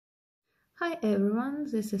Hi everyone,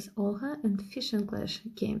 this is Olga and Fishing Clash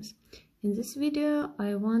Games. In this video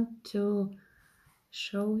I want to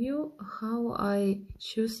show you how I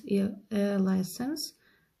choose a license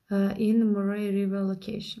in Murray River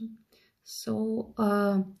location. So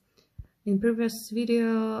in previous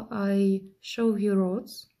video I showed you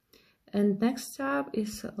roads, and next step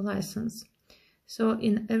is license. So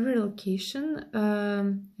in every location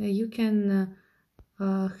you can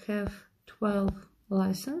have 12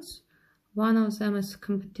 license. One of them is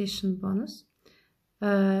competition bonus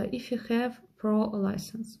if you have pro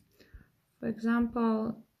license. For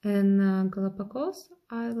example, in Galapagos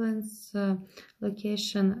Islands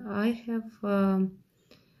location, I have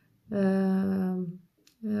a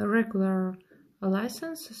regular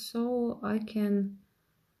license, so I can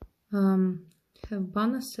have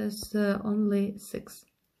bonuses only 6,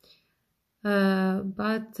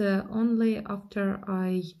 but only after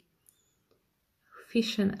I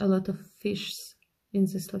fishing a lot of fish in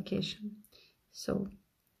this location. So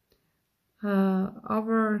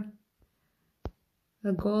our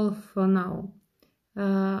goal for now,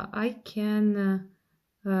 I can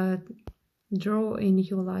draw a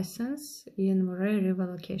new license in Murray River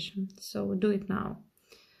location. So do it now.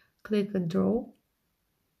 Click draw.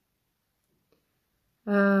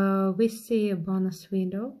 We see a bonus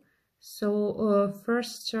window. So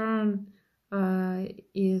first turn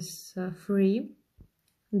is free.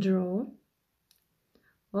 Draw.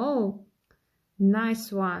 Oh,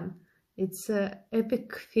 nice one. It's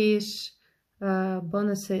epic fish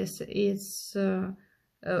bonuses. It's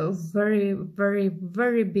very, very,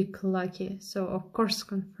 very big lucky. So of course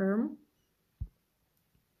confirm.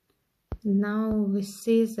 Now we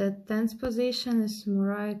see that 10th position is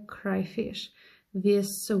Murray crayfish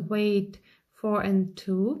with weight 4 and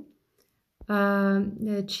 2.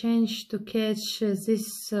 Change to catch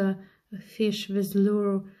this fish with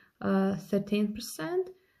lure 13%,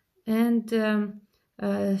 and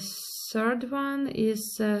third one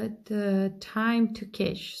is the time to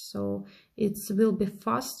catch, so it will be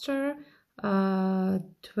faster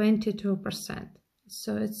 22%.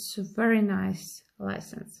 So it's a very nice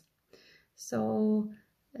license. So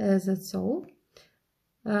that's all.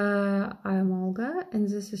 I'm Olga and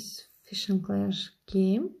this is Fishing Clash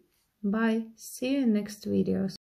game. Bye, see you in next videos.